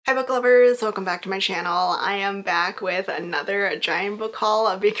Hi book lovers, welcome back to my channel. I am back with another giant book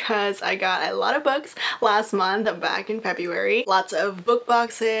haul because I got a lot of books last month back in February. Lots of book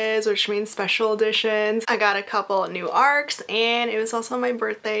boxes, which means special editions. I got a couple new arcs and it was also my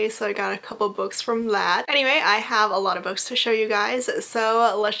birthday, so I got a couple books from that. Anyway, I have a lot of books to show you guys,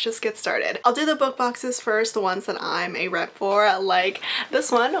 so let's just get started. I'll do the book boxes first, the ones that I'm a rep for, like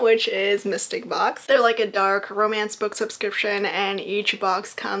this one, which is Mystic Box. They're like a dark romance book subscription and each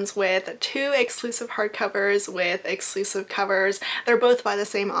box comes with 2 exclusive hardcovers with exclusive covers. They're both by the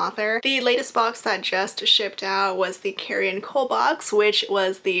same author. The latest box that just shipped out was the Carrie & Cole box, which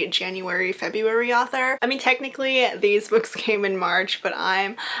was the January-February author. I mean, technically these books came in March, but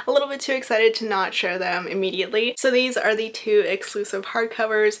I'm a little bit too excited to not show them immediately. So these are the 2 exclusive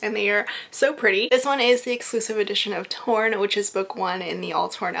hardcovers and they are so pretty. This one is the exclusive edition of Torn, which is book 1 in the All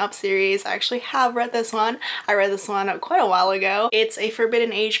Torn Up series. I actually have read this one. I read this one quite a while ago. It's a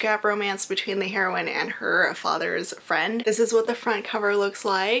forbidden age gap romance between the heroine and her father's friend. This is what the front cover looks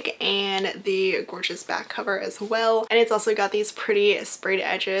like and the gorgeous back cover as well. And it's also got these pretty sprayed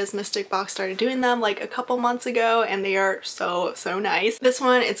edges. Mystic Box started doing them like a couple months ago and they are so nice. This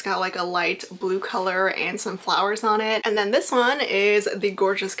one, it's got like a light blue color and some flowers on it. And then this one is the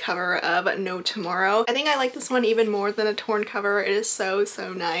gorgeous cover of No Tomorrow. I think I like this one even more than a Torn cover. It is so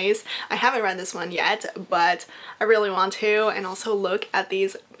nice. I haven't read this one yet, but I really want to. And also look at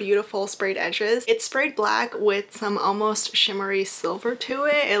these beautiful sprayed edges. It's sprayed black with some almost shimmery silver to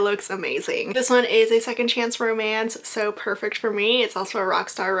it. It looks amazing. This one is a second chance romance, so perfect for me. It's also a rock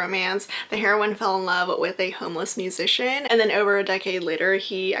star romance. The heroine fell in love with a homeless musician and then over a decade later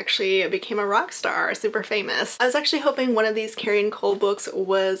he actually became a rock star, super famous. I was actually hoping one of these Carrie & Cole books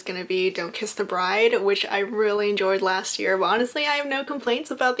was gonna be Don't Kiss the Bride, which I really enjoyed last year, but honestly I have no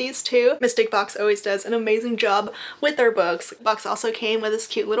complaints about these two. Mystic Box always does an amazing job with their books. The box also came with this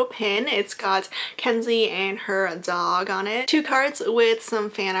cute little pin. It's got Kenzie and her dog on it, 2 cards with some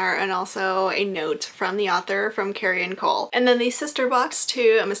fan art and also a note from the author from Carrie & Cole. And then the sister box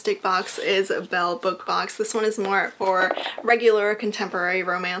to Mystic Box is Belle Book Box. This one is more for regular contemporary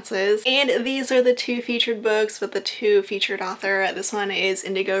romances. And these are the 2 featured books with the 2 featured author. This one is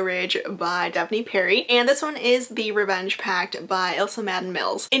Indigo Ridge by Daphne Perry and this one is The Revenge Pact by Elsa Madden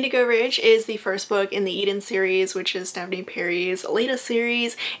Mills. Indigo Ridge is the first book in the Eden series, which is Daphne Perry's latest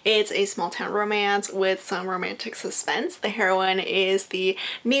series. It's a small town romance with some romantic suspense. The heroine is the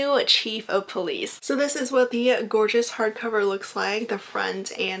new chief of police. So this is what the gorgeous hardcover looks like, the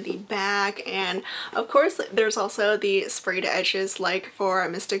front and the back, and of course there's also the sprayed edges like for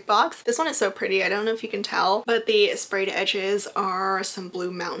Mystic Box. This one is so pretty, I don't know if you can tell, but the sprayed edges are some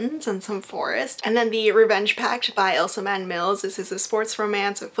blue mountains and some forest. And then the Revenge Pact by Elsa Madden Mills. This is a sports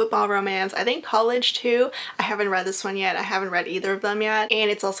romance, a football romance, I think college too. I haven't read this one yet. I haven't read either of them yet.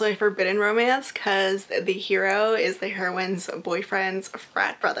 And it's also a forbidden romance because the hero is the heroine's boyfriend's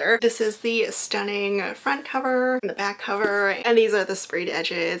frat brother. This is the stunning front cover and the back cover, and these are the sprayed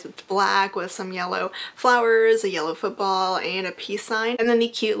edges. It's black with some yellow flowers, a yellow football, and a peace sign. And then the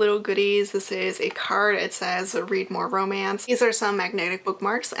cute little goodies. This is a card. It says read more romance. These are some magnetic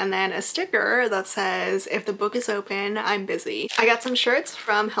bookmarks and then a sticker that says if the book is open, I'm busy. I got some shirts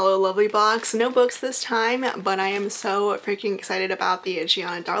from Hello Lovely box. No books this time, but I am so freaking excited about the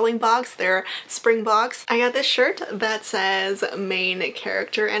Gianna Darling box, their spring box. I got this shirt that says main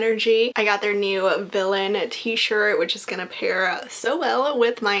character energy. I got their new villain t-shirt, which is gonna pair so well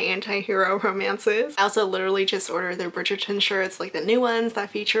with my anti-hero romances. I also literally just ordered their Bridgerton shirts, like the new ones that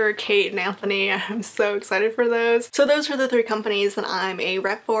feature Kate and Anthony. I'm so excited for those. So those are the 3 companies that I'm a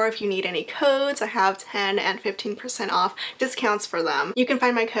rep for. If you need any codes, I have 10 and 15% off discounts for them. You can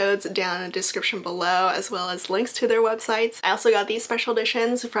find my codes down in the description below, as well as links to their websites. I also got these special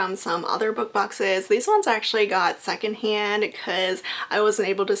editions from some other book boxes. These ones I actually got secondhand because I wasn't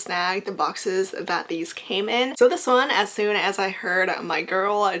able to snag the boxes that these came in. So this one, as soon as I heard my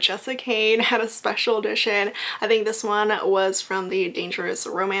girl Jessica Kane had a special edition, I think this one was from the Dangerous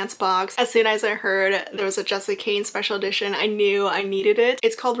Romance box. As soon as I heard there was a Jessica Kane special edition, I knew I needed it.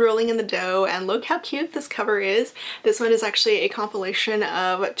 It's called Rolling in the Dough and look how cute this cover is. This one is actually a compilation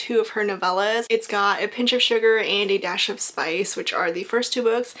of 2 of her novellas. It's got A Pinch of Sugar and A Dash of Spice, which are the first 2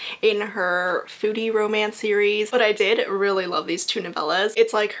 books in her foodie romance series, but I did really love these 2 novellas.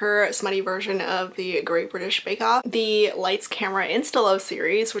 It's like her smutty version of the Great British Bake Off. The Lights, Camera, Insta Love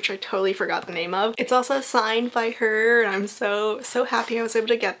series, which I totally forgot the name of. It's also signed by her and I'm so happy I was able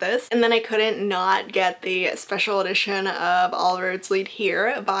to get this. And then I couldn't not get the special edition of All Roads Lead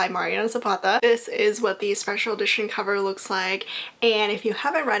Here by Mariana Zapata. This is what the special edition cover looks like, and if you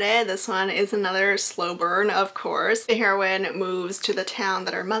haven't read it, this one is another slow burn, of course. The heroine moves to the town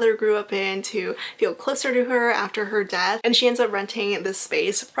that her mother grew up in to feel closer to her after her death, and she ends up renting this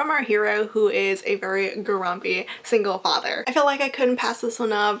space from our hero, who is a very grumpy single father. I feel like I couldn't pass this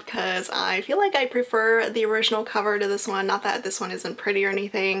one up because I feel like I prefer the original cover to this one. Not that this one isn't pretty or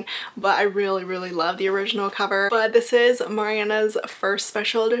anything, but I really love the original cover. But this is Mariana's first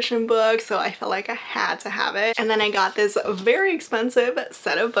special edition book, so I felt like I had to have it. And then I got this very expensive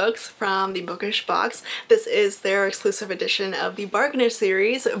set of books from the Bookish box. This is their exclusive edition of the Bargainer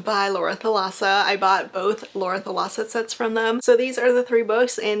series by Laura Thalassa. I bought both Laura Thalassa sets from them. So these are the 3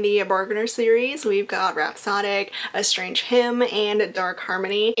 books in the Bargainer series. We've got Rhapsodic, A Strange Hymn, and Dark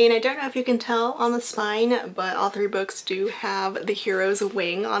Harmony. And I don't know if you can tell on the spine, but all 3 books do have the hero's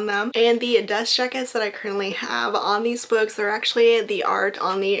wing on them. And the dust jackets that I currently have on these books are actually the art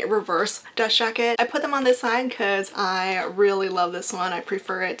on the reverse dust jacket. I put them on this side because I really love this one. I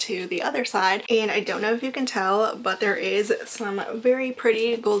prefer it to the other side. And I don't know if you can tell, but there is some very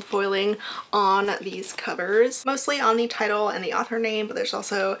pretty gold foiling on these covers. Mostly on the title and the author name, but there's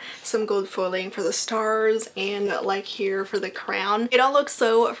also some gold foiling for the stars and like here for the crown. It all looks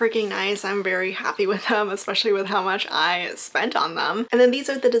so freaking nice. I'm very happy with them, especially with how much I spent on them. And then these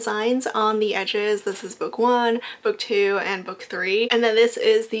are the designs on the edges. This is book 1, book 2, and book 3. And then this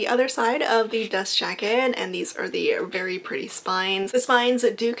is the other side of the dust jacket, and these are the very pretty spines. The spines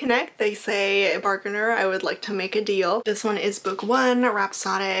do connect. They say, Bargainer, I would like to make a deal. This one is book 1,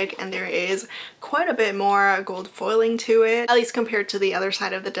 Rhapsodic, and there is quite a bit more gold foiling to it, at least compared to the other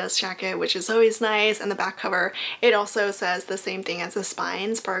side of the dust jacket, which is always nice. And the back cover, it also says the same thing as the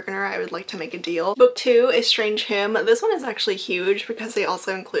spines, Bargainer, I would like to make a deal. Book 2, A Strange Hymn. This one is actually huge because they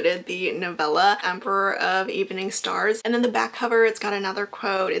also included the novella Emperor of Evening Stars. And then the back cover, it's got another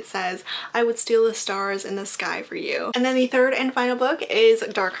quote. It says, I would steal the stars in the sky for you. And then the third and final book is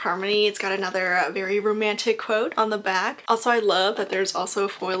Dark Harmony. It's got another very romantic quote on the back. Also, I love that there's also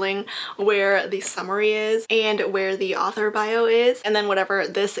foiling where the summary is and where the author bio is. And then whatever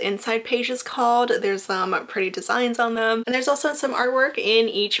this inside page is called, there's some pretty designs on them. And there's also some artwork in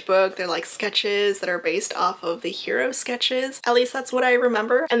each book. They're like sketches that are based off of the hero sketches. At least that's what I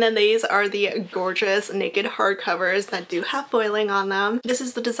remember. And then these are the gorgeous naked hardcovers that do have foiling on them. This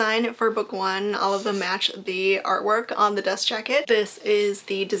is the design for book 1. All of them match the artwork on the dust jacket. This is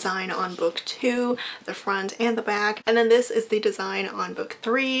the design on book 2, the front and the back. And then this is the design on book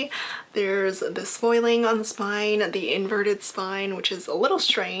 3. There's this foiling on the spine, the inverted spine, which is a little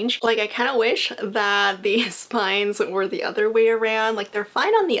strange. Like, I kind of wish that the spines were the other way around. Like, they're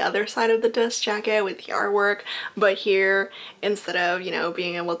fine on the other side of the dust jacket with the artwork, but here, instead of, you know,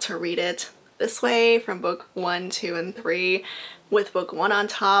 being able to read it this way from book 1, 2, and 3, with book 1 on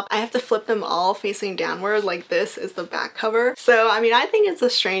top, I have to flip them all facing downward. Like, this is the back cover. So I mean, I think it's a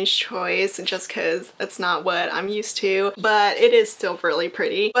strange choice just because it's not what I'm used to, but it is still really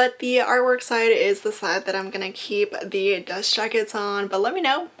pretty. But the artwork side is the side that I'm gonna keep the dust jackets on, but let me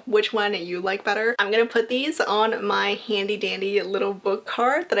know which one you like better. I'm gonna put these on my handy dandy little book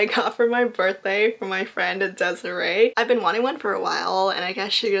card that I got for my birthday from my friend Desiree. I've been wanting one for a while, and I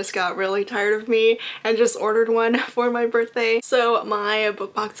guess she just got really tired of me and just ordered one for my birthday. So my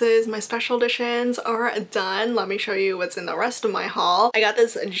book boxes, my special editions are done. Let me show you what's in the rest of my haul. I got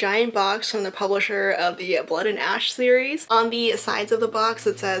this giant box from the publisher of the Blood and Ash series. On the sides of the box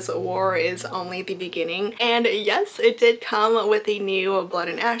it says war is only the beginning, and yes, it did come with a new Blood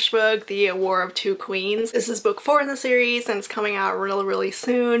and Ash book, The War of Two Queens. This is book 4 in the series, and it's coming out really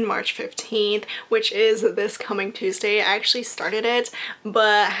soon, March 15th, which is this coming Tuesday. I actually started it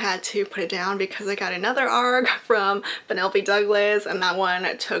but had to put it down because I got another ARG from Penelope Douglas, and that one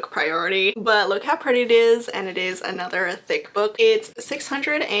took priority. But look how pretty it is, and it is another thick book. It's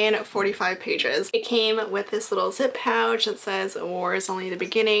 645 pages. It came with this little zip pouch that says war is only the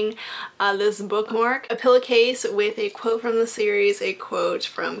beginning, this bookmark, a pillowcase with a quote from the series, a quote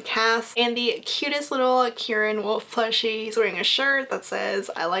from Cass, and the cutest little Kieran wolf plushie. He's wearing a shirt that says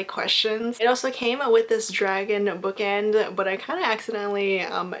I like questions. It also came with this dragon bookend, but I kind of accidentally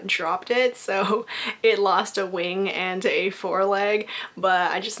dropped it, so it lost a wing and a foreleg,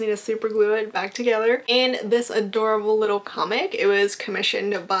 but I just need to super glue it back together. And this adorable little comic, it was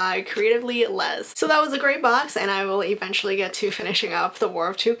commissioned by Creatively Les. So that was a great box, and I will eventually get to finishing up The War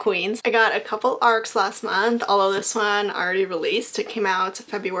of Two Queens. I got a couple ARCs last month, although this one already released. It came out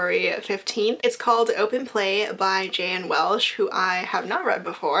February 15th. It's called Open Play by J.N. Welsh, who I have not read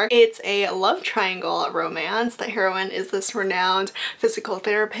before. It's a love triangle romance. The heroine is this renowned physical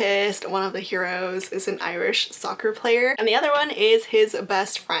therapist, one of the heroes is an Irish soccer player, and the other one is his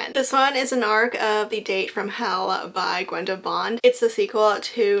best friend. This one is an arc of The Date from Hell by Gwenda Bond. It's the sequel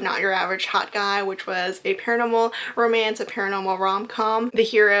to Not Your Average Hot Guy, which was a paranormal romance, a paranormal rom-com. The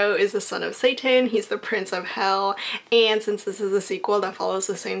hero is the son of Satan, he's the prince of hell, and since this is a sequel that follows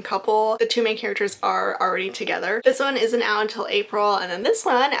the same couple, the two main characters are already together. This one isn't out until April, and then this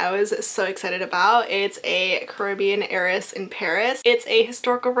one I was so excited about. It's a Caribbean heiress in Paris. It's a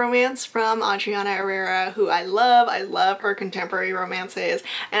historical romance from Adriana Herrera, who I love. I love her contemporary romances,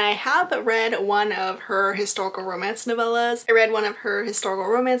 and I have read one of her historical romance novellas. I read one of her historical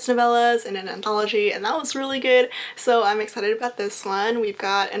romance novellas in an anthology, and that was really good, so I'm excited about this one. We've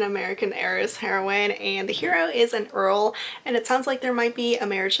got an American heiress heroine, and the hero is an earl, and it sounds like there might be a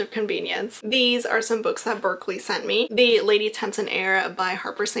marriage of convenience. These are some books that Berkeley sent me. The Lady Tempts an Heir by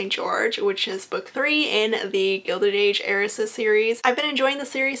Harper St. George, which is book 3 in the Gilded Age Heiresses series. I've been enjoying the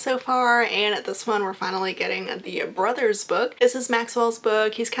series so far, and at this one we're finally getting the brothers book. This is Maxwell's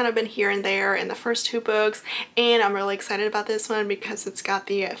book. He's kind of been here and there in the first 2 books, and I'm really excited about this one because it's got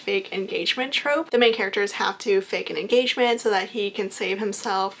the fake engagement trope. The main characters have to fake an engagement so that he can save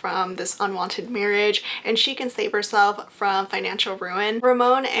himself from this unwanted marriage, and she can save herself from financial ruin.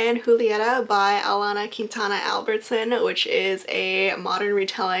 Ramon and Julieta by Alana Quintana Albertson, which is a modern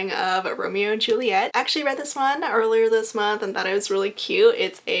retelling of Romeo and Juliet. I actually read this one earlier this month and thought it was really cute.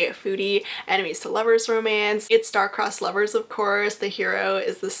 It's a foodie enemies to lovers romance. It's star-crossed lovers, of course. The hero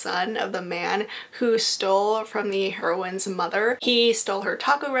is the son of the man who stole from the heroine's mother. He stole her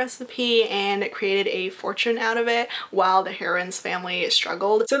taco recipe and created a fortune out of it while the heroine's family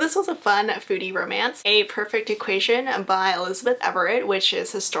struggled. So this was a fun foodie romance. A Perfect Equation by Elizabeth Everett, which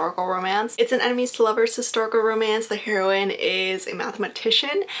is historical romance. It's an enemies to lovers historical romance. The heroine is a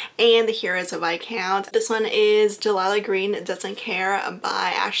mathematician and the hero is a viscount. This one is Delilah Green Doesn't Care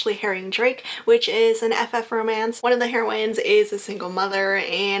by Ashley Herring Drake, which is an FF romance. One of the heroines is a single mother,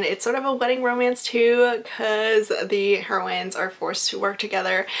 and it's sort of a wedding romance too, because the heroines are forced to work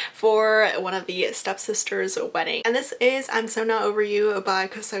together for one of the stepsisters' wedding. And this is I'm So Not Over You by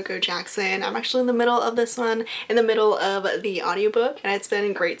Kosoko Jackson. I'm actually in the middle of this one, in the middle of the audiobook, and it's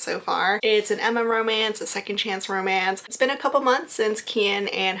been great so far. It's an MM romance, a second chance romance. It's been a couple months since Kian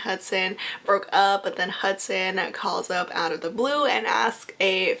and Hudson broke up, but then Hudson calls up out of the blue and asks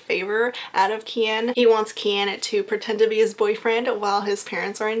a favor out of Kian. He wants Kian to pretend to be his boyfriend while his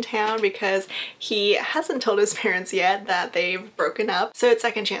parents are in town because he hasn't told his parents yet that they've broken up. So it's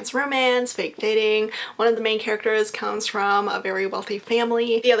second chance romance, fake dating. One of the main characters comes from a very wealthy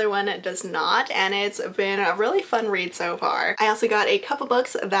family. The other one does not, and it's been a really fun read so far. I also got a couple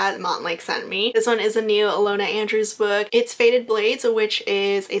books that Montlake sent me. This one is a new Alona Andrews book. It's Fated Blades, which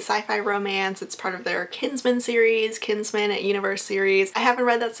is a sci-fi romance. It's part of their Kinsman series, Kinsman Universe series. I haven't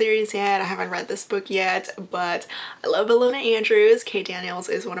read that series yet. I haven't read this book yet, but I love Alona Andrews. Kate Daniels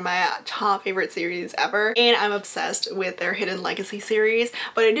is one of my top favorite series ever, and I'm obsessed with their Hidden Legacy series,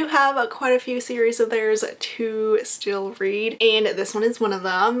 but I do have quite a few series of theirs to still read, and this one is one of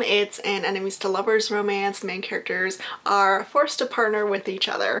them. It's an enemies to lovers romance. The main characters are forced to partner with each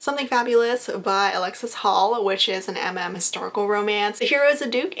other. Something Fabulous by Alexis Hall, which is an MM historical romance. The hero is a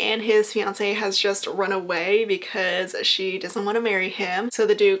duke and his fiance has just run away because she doesn't want to marry him, so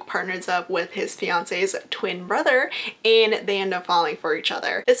the duke partners up with his fiance's twin brother and they end up falling for each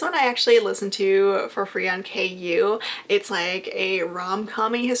other. This one I actually listened to for free on KU. It's like a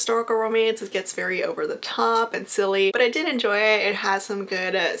rom-com-y historical romance. It gets very over the top and silly, but I did enjoy it. It has some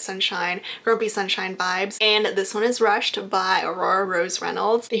good sunshine, grumpy sunshine vibes, and this one is rushed by Aurora Rose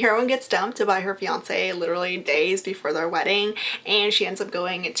Reynolds. The heroine gets dumped by her fiance literally days before their wedding, and she ends up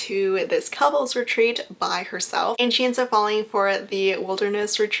going to this couples retreat by herself, and she ends up falling for the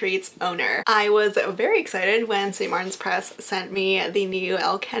Wilderness Retreat's owner. I was very excited when St. Martin's Press sent me the new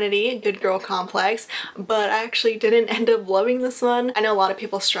Elle Kennedy Good Girl Complex, but I actually didn't end up loving this one. I know a lot of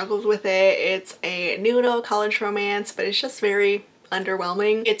people struggled with it. It's a new adult college romance, but it's just very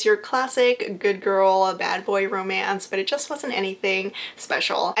underwhelming. It's your classic good girl, bad boy romance, but it just wasn't anything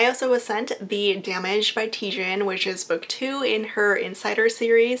special. I also was sent The Damaged by Tijin, which is book 2 in her Insider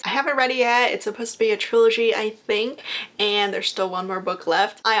series. I haven't read it yet. It's supposed to be a trilogy, I think, and there's still one more book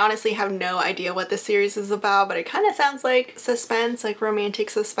left. I honestly have no idea what this series is about, but it kind of sounds like suspense, like romantic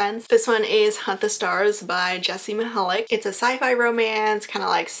suspense. This one is Hunt the Stars by Jessie Mihalik. It's a sci-fi romance, kind of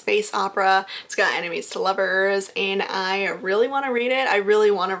like space opera. It's got enemies to lovers, and I really want to read it. I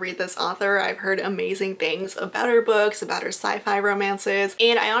really want to read this author. I've heard amazing things about her books, about her sci-fi romances,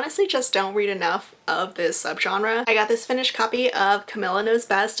 and I honestly just don't read enough of this subgenre. I got this finished copy of Camilla Knows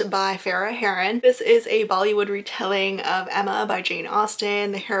Best by Farrah Heron. This is a Bollywood retelling of Emma by Jane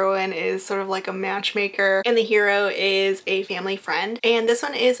Austen. The heroine is sort of like a matchmaker and the hero is a family friend. And this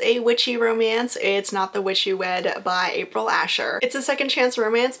one is a witchy romance. It's Not the Witch You Wed by April Asher. It's a second chance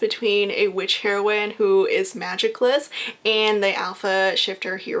romance between a witch heroine who is magicless and the alpha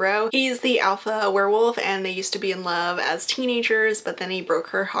shifter hero. He's the alpha werewolf and they used to be in love as teenagers, but then he broke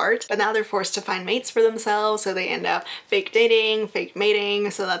her heart. But now they're forced to find mates for themselves, so they end up fake dating, fake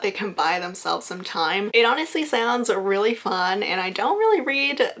mating, so that they can buy themselves some time. It honestly sounds really fun, and I don't really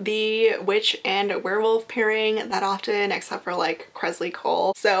read the witch and werewolf pairing that often, except for like Cresley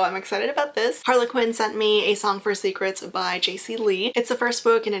Cole. So I'm excited about this. Harlequin sent me A Song for Secrets by JC Lee. It's the first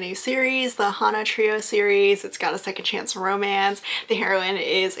book in a new series, the Hana Trio series. It's got a second chance romance. The heroine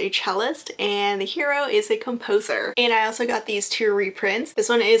is a cellist and the hero is a composer. And I also got these two reprints. This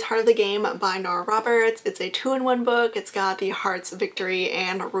one is Heart of the Game by Nora Roberts. It's a 2-in-1 book. It's got the Hearts, Victory,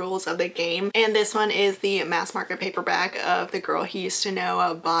 and Rules of the Game. And this one is the mass market paperback of The Girl He Used to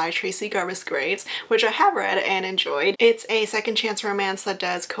Know by Tracy Garbus Graves, which I have read and enjoyed. It's a second chance romance that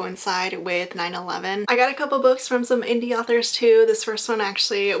does coincide with 9/11. I got a couple books from some indie authors too. This first one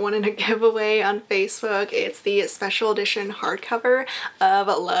actually won in a giveaway on Facebook. It's the special edition hardcover of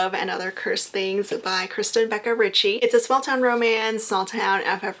Love and Other Cursed Things by Kristen Becca Ritchie. It's a small town romance, small town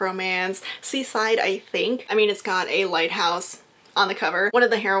FF romance, seaside I think. I mean, it's got a lighthouse on the cover. One of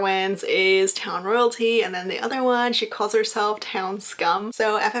the heroines is town royalty and then the other one, she calls herself town scum.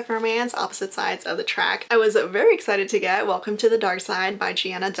 So FF romance, opposite sides of the track. I was very excited to get Welcome to the Dark Side by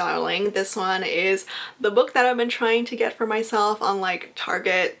Gianna Darling. This one is the book that I've been trying to get for myself on like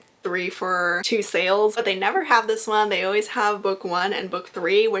Target 3 for 2 sales, but they never have this one. They always have book 1 and book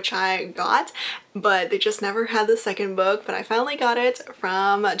 3, which I got, but they just never had the second book, but I finally got it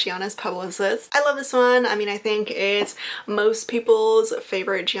from Gianna's publicist. I love this one. I mean, I think it's most people's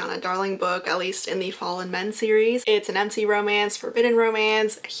favorite Gianna Darling book, at least in the Fallen Men series. It's an MC romance, forbidden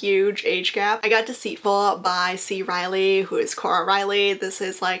romance, huge age gap. I got Deceitful by C. Riley, who is Cora Riley. This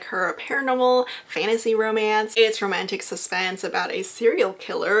is like her paranormal fantasy romance. It's romantic suspense about a serial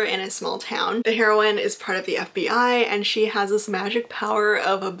killer in a small town. The heroine is part of the FBI and she has this magic power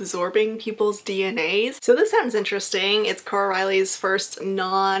of absorbing people's DNAs. So this sounds interesting. It's Cora Riley's first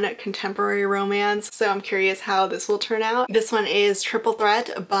non-contemporary romance, so I'm curious how this will turn out. This one is Triple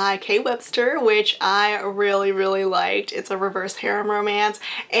Threat by Kay Webster, which I really liked. It's a reverse harem romance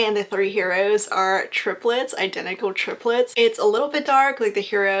and the 3 heroes are triplets, identical triplets. It's a little bit dark, like the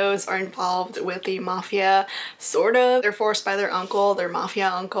heroes are involved with the mafia, sort of. They're forced by their uncle, their mafia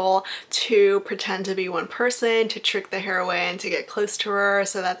uncle, to pretend to be one person to trick the heroine to get close to her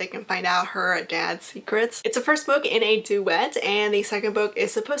so that they can find out her dad's secrets. It's the first book in a duet and the second book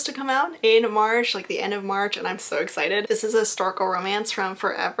is supposed to come out in March, like the end of March, and I'm so excited. This is a historical romance from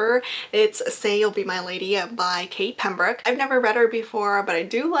forever. It's Say You'll Be My Lady by Kate Pembroke. I've never read her before, but I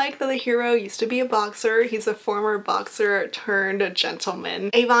do like that the hero used to be a boxer. He's a former boxer turned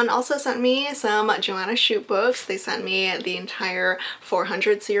gentleman. Avon also sent me some Joanna Shute books. They sent me the entire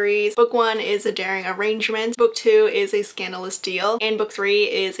 400 series. Book 1 is A Daring Arrangement, book 2 is A Scandalous Deal, and book 3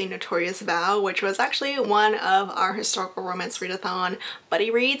 is A Notorious Vow, which was actually one of our historical romance readathon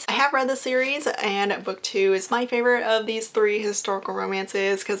buddy reads. I have read the series and book 2 is my favorite of these 3 historical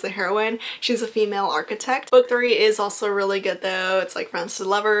romances because the heroine, she's a female architect. Book 3 is also really good though. It's like Friends to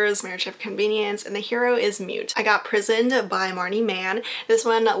Lovers, Marriage of Convenience, and the hero is mute. I got Prisoned by Marnie Mann. This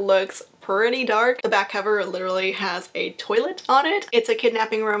one looks pretty dark. The back cover literally has a toilet on it. It's a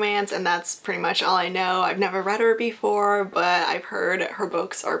kidnapping romance and that's pretty much all I know. I've never read her before, but I've heard her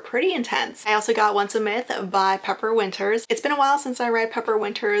books are pretty intense. I also got Once a Myth by Pepper Winters. It's been a while since I read Pepper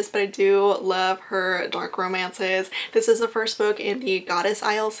Winters, but I do love her dark romances. This is the first book in the Goddess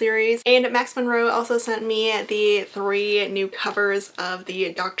Isle series, and Max Monroe also sent me the 3 new covers of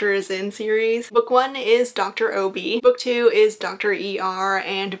the Dr. Zin series. Book 1 is Dr. OB, book 2 is Dr. ER,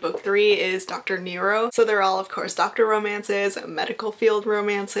 and book 3 is Dr. Nero. So they're all, of course, doctor romances, medical field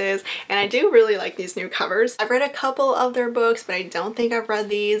romances, and I do really like these new covers. I've read a couple of their books, but I don't think I've read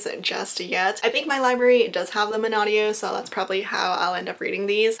these just yet. I think my library does have them in audio, so that's probably how I'll end up reading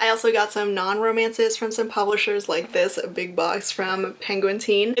these. I also got some non-romances from some publishers, like this big box from Penguin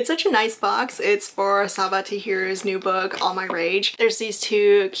Teen. It's such a nice box. It's for Saba Tahir's new book, All My Rage. There's these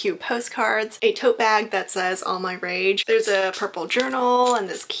 2 cute postcards, a tote bag that says All My Rage. There's a purple journal and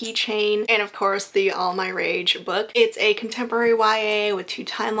this keychain Pain, and of course the All My Rage book. It's a contemporary YA with 2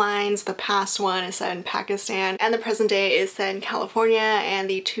 timelines. The past one is set in Pakistan and the present day is set in California, and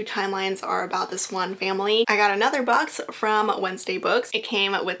the 2 timelines are about this one family. I got another box from Wednesday Books. It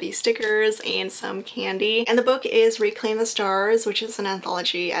came with these stickers and some candy, and the book is Reclaim the Stars, which is an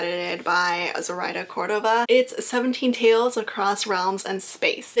anthology edited by Zoraida Cordova. It's 17 tales across realms and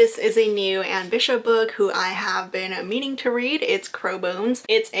space. This is a new Anne Bishop book who I have been meaning to read. It's Crow Bones.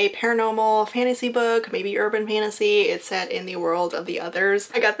 It's a paranormal fantasy book, maybe urban fantasy. It's set in the world of the others.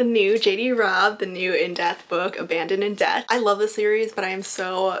 I got the new J.D. Robb, the new in-death book, Abandoned in Death. I love this series, but I am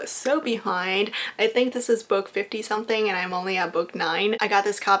so behind. I think this is book 50 something and I'm only at book 9. I got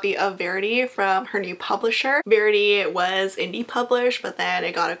this copy of Verity from her new publisher. Verity was indie published, but then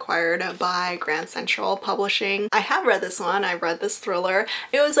it got acquired by Grand Central Publishing. I have read this one. I read this thriller.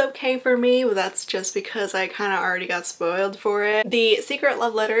 It was okay for me, but that's just because I kind of already got spoiled for it. The Secret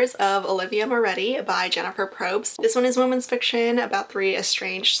Love Letters of Olivia Moretti by Jennifer Probst. This one is women's fiction about 3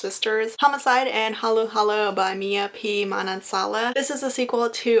 estranged sisters. Homicide and Halu Halu by Mia P. Manansala. This is a sequel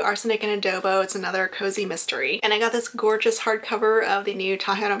to Arsenic and Adobo. It's another cozy mystery. And I got this gorgeous hardcover of the new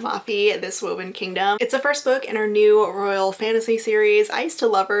Tahira Mafi, This Woven Kingdom. It's the first book in her new royal fantasy series. I used to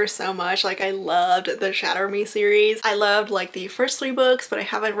love her so much. Like, I loved the Shatter Me series. I loved like the first 3 books, but I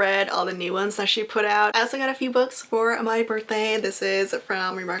haven't read all the new ones that she put out. I also got a few books for my birthday. This is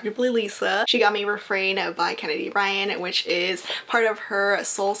from Remarkably Lisa. She got me Refrain by Kennedy Ryan, which is part of her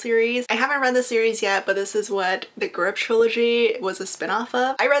Soul series. I haven't read the series yet, but this is what the Grip trilogy was a spin-off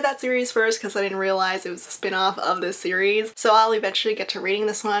of. I read that series first because I didn't realize it was a spin-off of this series, so I'll eventually get to reading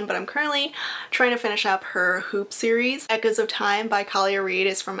this one, but I'm currently trying to finish up her Hoop series. Echoes of Time by Kalia Reed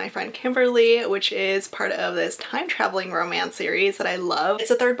is from my friend Kimberly, which is part of this time-traveling romance series that I love. It's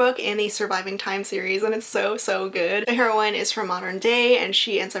the 3rd book in the Surviving Time series and it's so good. The heroine is from modern day and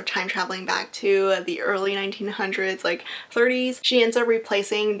she ends up time traveling back to the early 1900s, like 30s. She ends up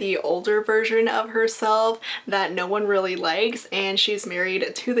replacing the older version of herself that no one really likes, and she's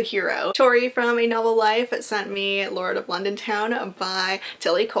married to the hero. Tori from A Novel Life sent me Lord of London Town by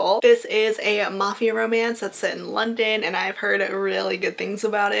Tilly Cole. This is a mafia romance that's set in London and I've heard really good things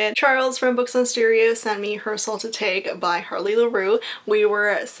about it. Charles from Books on Stereo sent me Her Soul to Take by Harley LaRue. We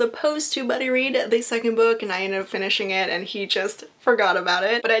were supposed to buddy read the 2nd book and I ended up finishing it and he just forgot about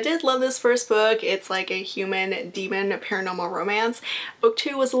it. But I did love this first book. It's like a human demon paranormal romance. Book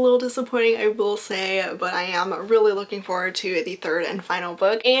 2 was a little disappointing, I will say, but I am really looking forward to the 3rd and final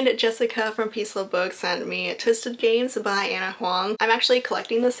book. And Jessica from Peace Love Books sent me Twisted Games by Anna Huang. I'm actually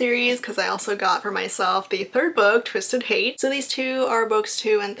collecting the series because I also got for myself the 3rd book, Twisted Hate. So these 2 are books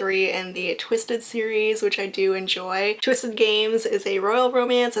 2 and 3 in the Twisted series, which I do enjoy. Twisted Games is a royal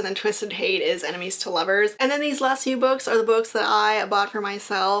romance and then Twisted Hate is enemies to lovers. And then these last few books are the books that I bought for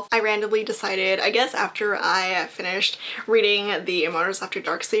myself. I randomly decided, I guess after I finished reading the Immortals After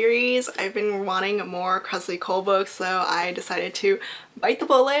Dark series, I've been wanting more Kresley Cole books, so I decided to bite the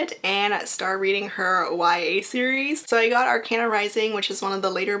bullet and start reading her YA series. So I got Arcana Rising, which is one of the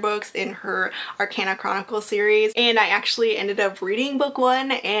later books in her Arcana Chronicle series, and I actually ended up reading book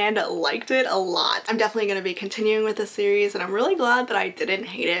 1 and liked it a lot. I'm definitely going to be continuing with the series and I'm really glad that I didn't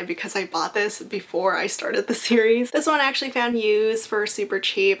hate it because I bought this before I started the series. This one I actually found used for super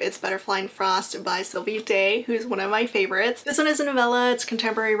cheap. It's Butterfly and Frost by Sylvia Day, who's one of my favorites. This one is a novella, it's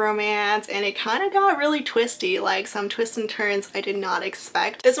contemporary romance, and it kind of got really twisty, like some twists and turns I did not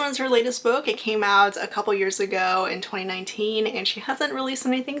expect. This one's her latest book. It came out a couple years ago in 2019 and she hasn't released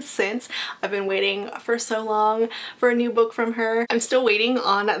anything since. I've been waiting for so long for a new book from her. I'm still waiting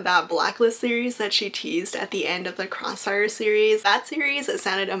on that Blacklist series that she teased at the end of the Crossfire series. That series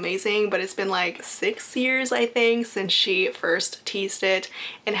sounded amazing, but it's been like 6 years I think since she first teased it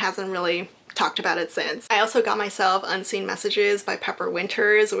and hasn't really talked about it since. I also got myself Unseen Messages by Pepper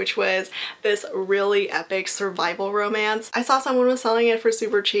Winters, which was this really epic survival romance. I saw someone was selling it for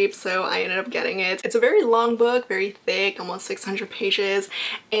super cheap, so I ended up getting it. It's a very long book, very thick, almost 600 pages,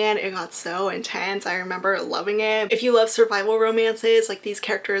 and it got so intense. I remember loving it. If you love survival romances, like these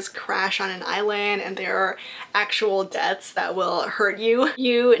characters crash on an island and there are actual deaths that will hurt you,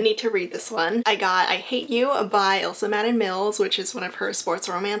 you need to read this one. I got I Hate You by Ilsa Madden Mills, which is one of her sports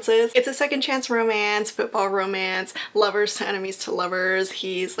romances. It's a second second chance romance, football romance, lovers to enemies to lovers.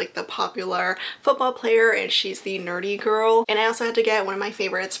 He's like the popular football player and she's the nerdy girl. And I also had to get one of my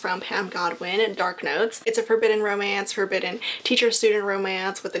favorites from Pam Godwin, Dark Notes. It's a forbidden romance, forbidden teacher-student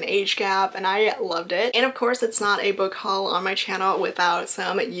romance with an age gap, and I loved it. And of course, it's not a book haul on my channel without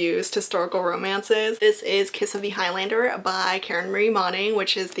some used historical romances. This is Kiss of the Highlander by Karen Marie Moning,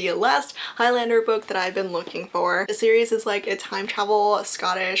 which is the last Highlander book that I've been looking for. The series is like a time travel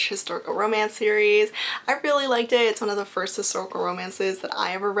Scottish historical romance series. I really liked it. It's one of the first historical romances that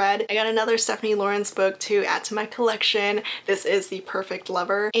I ever read. I got another Stephanie Lawrence book to add to my collection. This is The Perfect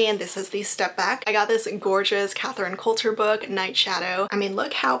Lover, and this is The Step Back. I got this gorgeous Catherine Coulter book, Night Shadow. I mean,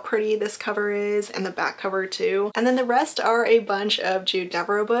 look how pretty this cover is, and the back cover too. And then the rest are a bunch of Jude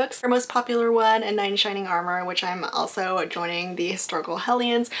Deveraux books. Her most popular one, A Knight in Shining Armor, which I'm also joining the Historical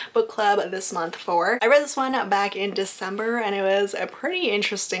Hellions book club this month for. I read this one back in December and it was a pretty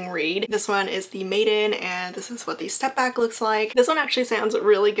interesting read. This one is The Maiden and this is what The Step Back looks like. This one actually sounds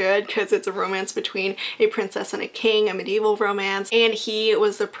really good because it's a romance between a princess and a king, a medieval romance, and he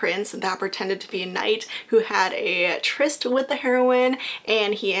was the prince that pretended to be a knight who had a tryst with the heroine,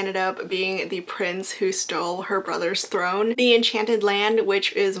 and he ended up being the prince who stole her brother's throne. The Enchanted Land,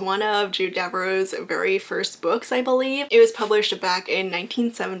 which is one of Jude Deveraux's very first books, I believe. It was published back in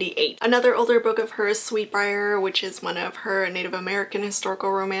 1978. Another older book of hers, Sweetbriar, which is one of her Native American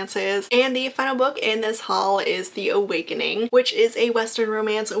historical romances. And the final book in this haul is The Awakening, which is a Western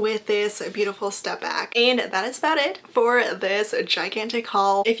romance with this beautiful step back. And that is about it for this gigantic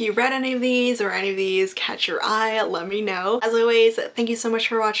haul. If you read any of these or any of these catch your eye, let me know. As always, thank you so much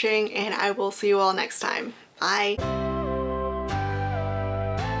for watching and I will see you all next time. Bye!